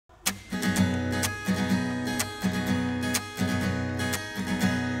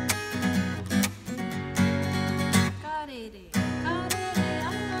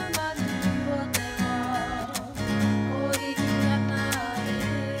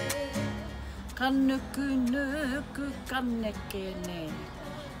Kanuku nuku kaneke ne.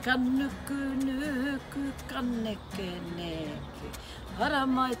 Kanuku nuku kaneke neke. Hara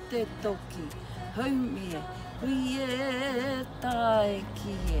mai te toki, haumie, hui e tae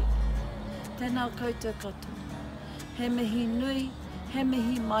ki e. Tēnā koutou katoa. He mihi nui, he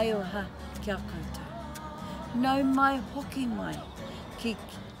mihi maioha kia koutou. Nau mai hoki mai ki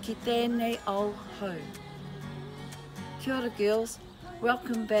tēnei au hau. Kia ora girls,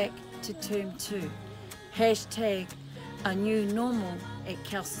 welcome back to Term 2. Hashtag a new normal at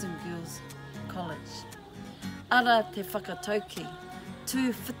Kelston Girls College. Ara te whakatauki,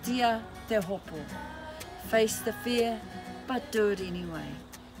 tū whitia te hopo. Face the fear, but do it anyway.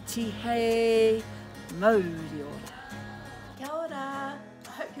 Ti hei mauri ora. Kia ora. I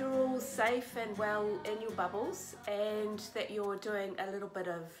hope you're all safe and well in your bubbles and that you're doing a little bit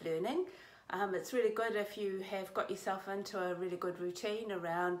of learning. It's really good if you have got yourself into a really good routine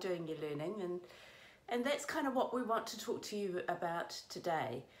around doing your learning, and that's kind of what we want to talk to you about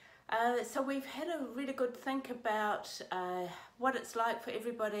today. So we've had a really good think about what it's like for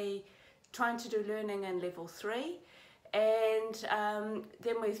everybody trying to do learning in level 3, and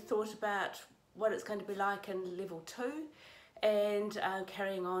then we've thought about what it's going to be like in level 2 and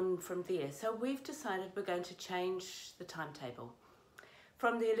carrying on from there. So we've decided we're going to change the timetable.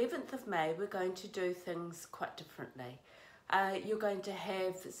 From the 11th of May, we're going to do things quite differently. You're going to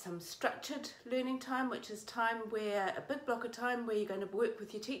have some structured learning time, which is time where, a big block of time where you're going to work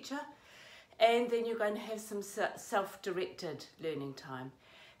with your teacher, and then you're going to have some self-directed learning time.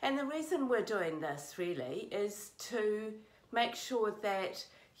 And the reason we're doing this really is to make sure that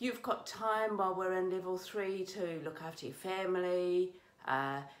you've got time while we're in level 3 to look after your family,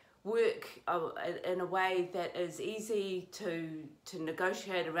 work in a way that is easy to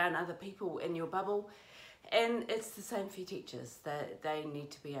negotiate around other people in your bubble, and it's the same for your teachers, that they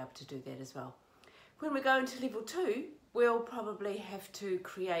need to be able to do that as well. When we go into level 2, we'll probably have to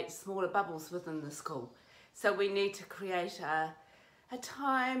create smaller bubbles within the school, so we need to create a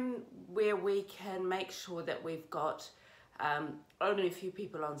time where we can make sure that we've got only a few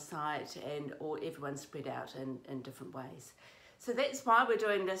people on site or everyone spread out in different ways. So that's why we're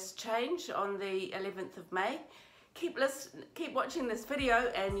doing this change on the 11th of May. Keep watching this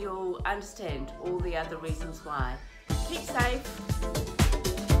video and you'll understand all the other reasons why. Keep safe.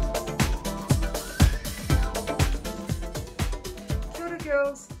 Kia ora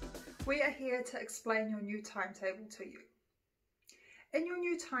girls, we are here to explain your new timetable to you. In your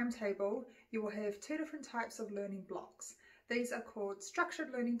new timetable, you will have 2 different types of learning blocks. These are called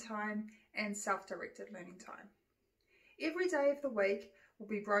structured learning time and self-directed learning time. Every day of the week will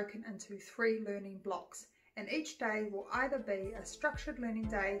be broken into 3 learning blocks, and each day will either be a structured learning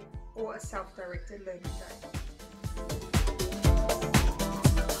day or a self-directed learning day.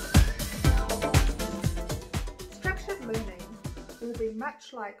 Structured learning will be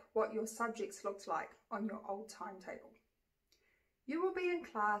much like what your subjects looked like on your old timetable. You will be in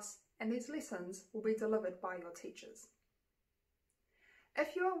class and these lessons will be delivered by your teachers.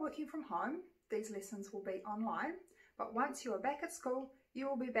 If you are working from home, these lessons will be online, but once you are back at school, you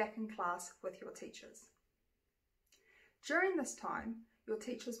will be back in class with your teachers. During this time, your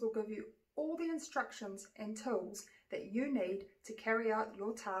teachers will give you all the instructions and tools that you need to carry out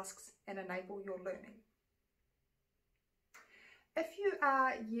your tasks and enable your learning. If you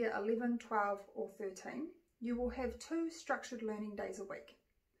are year 11, 12 or 13, you will have 2 structured learning days a week.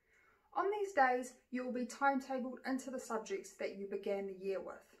 On these days, you will be timetabled into the subjects that you began the year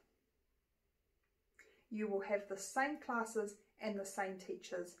with. You will have the same classes and the same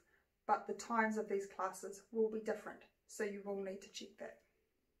teachers, but the times of these classes will be different, so you will need to check that.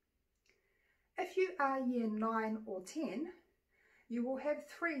 If you are year 9 or 10, you will have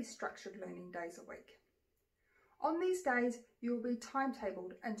 3 structured learning days a week. On these days, you will be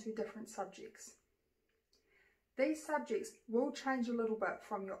timetabled into different subjects. These subjects will change a little bit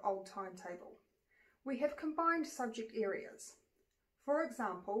from your old timetable. We have combined subject areas. For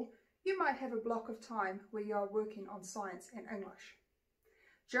example, you might have a block of time where you are working on science and English.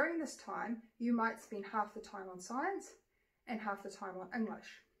 During this time, you might spend half the time on science and half the time on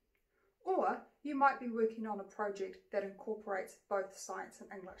English. Or you might be working on a project that incorporates both science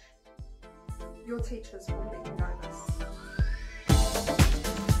and English. Your teachers will let you know this.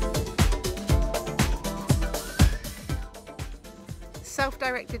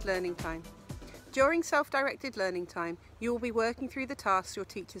 Self-directed learning time. During self-directed learning time, you will be working through the tasks your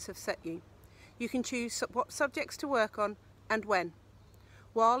teachers have set you. You can choose what subjects to work on and when.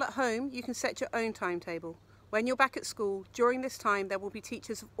 While at home, you can set your own timetable. When you're back at school, during this time there will be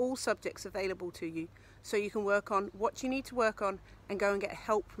teachers of all subjects available to you, so you can work on what you need to work on and go and get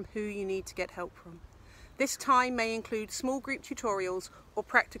help from who you need to get help from. This time may include small group tutorials or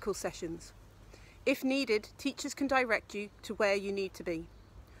practical sessions. If needed, teachers can direct you to where you need to be.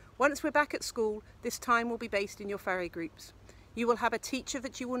 Once we're back at school, this time will be based in your whare groups. You will have a teacher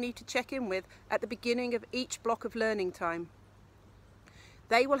that you will need to check in with at the beginning of each block of learning time.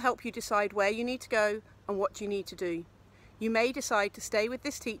 They will help you decide where you need to go and what you need to do. You may decide to stay with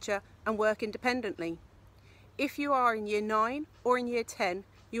this teacher and work independently. If you are in Year 9 or in Year 10,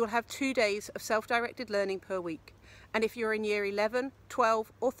 you will have 2 days of self-directed learning per week. And if you're in Year 11,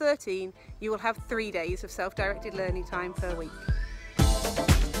 12 or 13, you will have 3 days of self-directed learning time per week.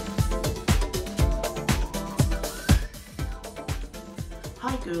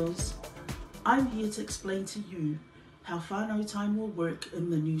 Hi girls, I'm here to explain to you how whānau time will work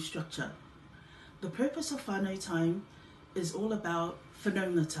in the new structure. The purpose of whānau time is all about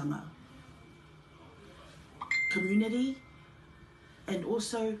whanaungatanga, community, and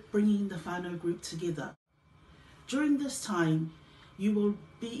also bringing the whānau group together. During this time, you will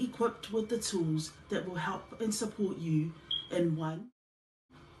be equipped with the tools that will help and support you in 1,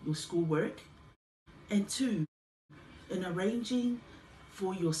 your schoolwork, and 2, in arranging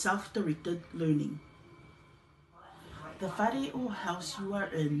for your self-directed learning. The whare or house you are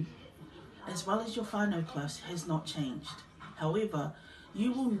in, as well as your whānau class, has not changed. However,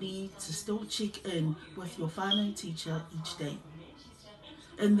 you will need to still check in with your whānau teacher each day.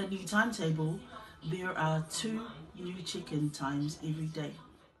 In the new timetable, there are 2 new check-in times every day.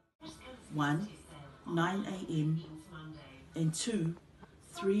 1, 9 AM and 2,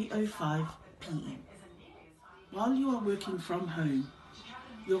 3:05 PM. While you are working from home,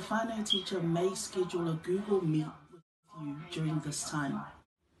 your whānau teacher may schedule a Google Meet with you during this time.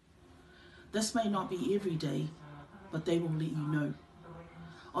 This may not be every day, but they will let you know.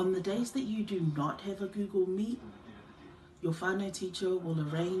 On the days that you do not have a Google Meet, your whānau teacher will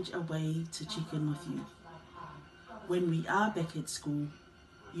arrange a way to check in with you. When we are back at school,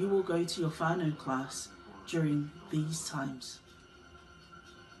 you will go to your whānau class during these times.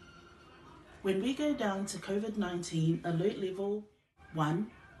 When we go down to COVID-19 alert level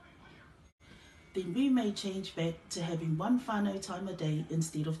 1, then we may change back to having 1 whānau time a day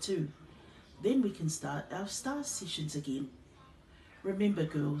instead of 2. Then we can start our STARS sessions again. Remember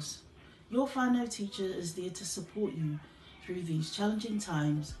girls, your whānau teacher is there to support you through these challenging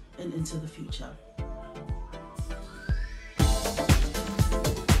times and into the future.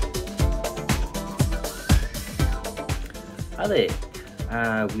 Hi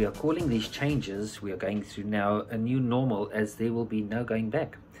there. We are calling these changes we are going through now a new normal, as there will be no going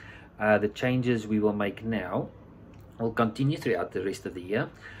back. The changes we will make now will continue throughout the rest of the year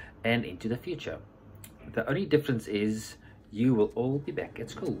and into the future. The only difference is you will all be back at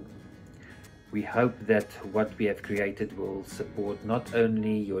school. We hope that what we have created will support not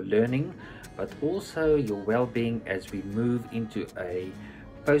only your learning but also your well-being as we move into a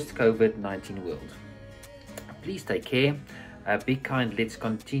post-COVID-19 world. Please take care, be kind, let's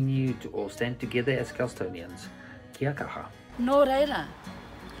continue to all stand together as Kelstonians. Kia kaha. Nō reira.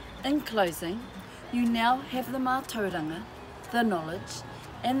 In closing, you now have the mātauranga, the knowledge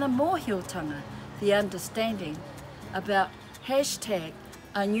and the mōhiotanga, the understanding about hashtag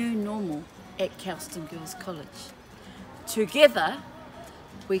a new normal at Kelston Girls College. Together,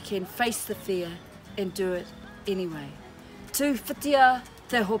 we can face the fear and do it anyway. Tu whitia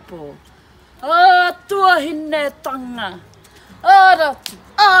te hopo. A tuahine tanga. Aratu,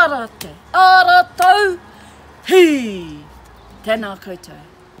 arate, aratau. Hi! Tēnā koutou.